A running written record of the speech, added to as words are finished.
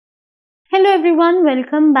Hello everyone,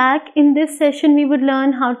 welcome back. In this session we would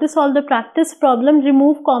learn how to solve the practice problem,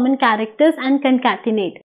 remove common characters and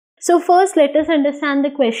concatenate. So first let us understand the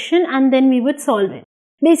question and then we would solve it.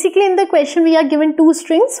 Basically in the question we are given two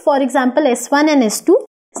strings, for example S1 and S2.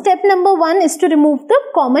 Step number 1 is to remove the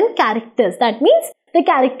common characters. That means the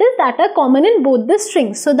characters that are common in both the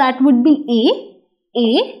strings. So that would be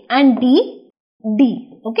A and D.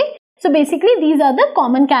 Okay. So basically these are the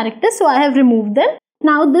common characters. So I have removed them.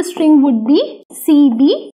 Now the string would be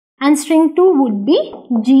CB and string 2 would be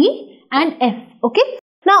G and F. Okay.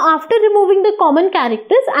 Now after removing the common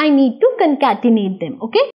characters, I need to concatenate them.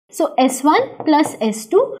 Okay. So S1 plus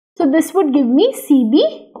S2. So this would give me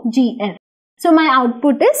CBGF. So my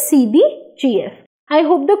output is CBGF. I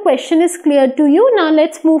hope the question is clear to you. Now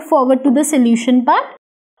let's move forward to the solution part.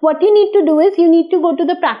 What you need to do is you need to go to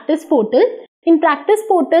the practice portal. In practice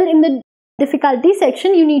portal, in the difficulty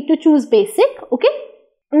section, you need to choose basic. Okay.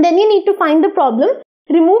 And then you need to find the problem,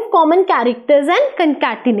 remove common characters and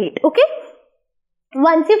concatenate. Okay.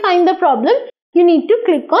 Once you find the problem, you need to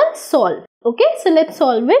click on solve. Okay. So let's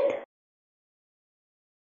solve it.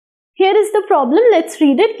 Here is the problem. Let's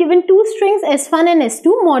read it. Given two strings S1 and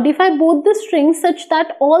S2, modify both the strings such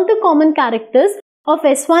that all the common characters of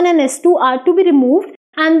S1 and S2 are to be removed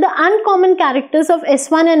and the uncommon characters of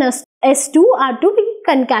S1 and S2 are to be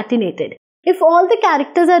concatenated. If all the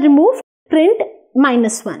characters are removed, print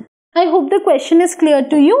 -1. I hope the question is clear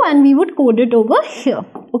to you and we would code it over here.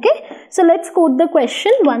 Okay. So let's code the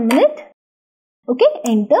question. 1 minute. Okay.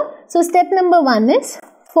 Enter. So step number 1 is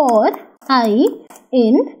for I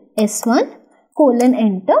in S1 colon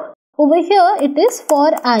enter. Over here it is for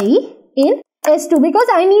I in S2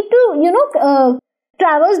 because I need to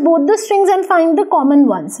traverse both the strings and find the common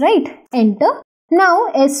ones, right? Enter. Now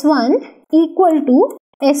S1 equal to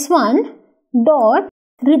S1 dot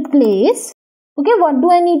replace. Okay, what do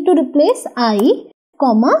I need to replace? I,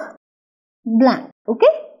 comma, blank.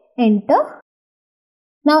 Okay, enter.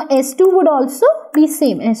 Now S2 would also be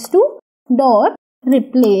same. S2 dot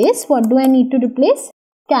replace. What do I need to replace?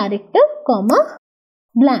 Character, comma,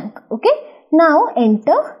 blank. Okay, now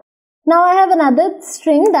enter. Now I have another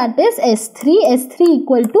string that is S3. S3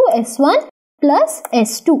 equal to S1 plus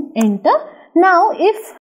S2. Enter. Now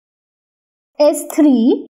if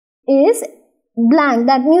S3 is blank,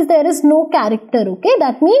 that means there is no character. Okay,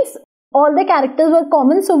 that means all the characters were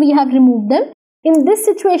common, so we have removed them. In this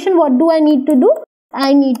situation, what do I need to do?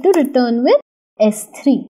 I need to return with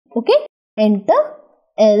S3. Okay, enter.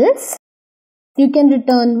 Else you can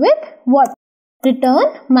return with what? Return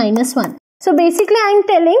 -1. So basically I am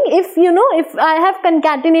telling, if I have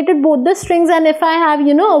concatenated both the strings and if I have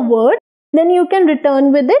a word, then you can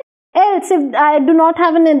return with it. Else if I do not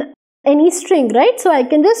have any string, right? So I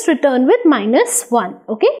can just return with -1.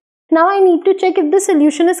 Okay. Now I need to check if the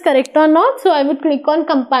solution is correct or not. So I would click on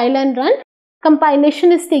compile and run.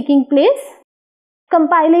 Compilation is taking place.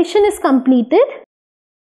 Compilation is completed.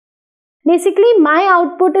 Basically my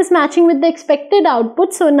output is matching with the expected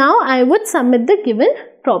output. So now I would submit the given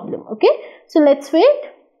problem. Okay. So let's wait.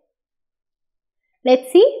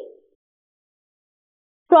 Let's see.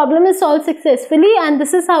 Problem is solved successfully and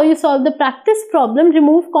this is how you solve the practice problem,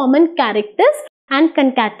 remove common characters and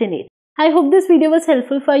concatenate. I hope this video was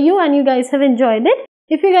helpful for you and you guys have enjoyed it.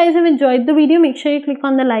 If you guys have enjoyed the video, make sure you click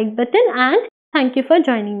on the like button and thank you for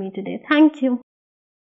joining me today. Thank you.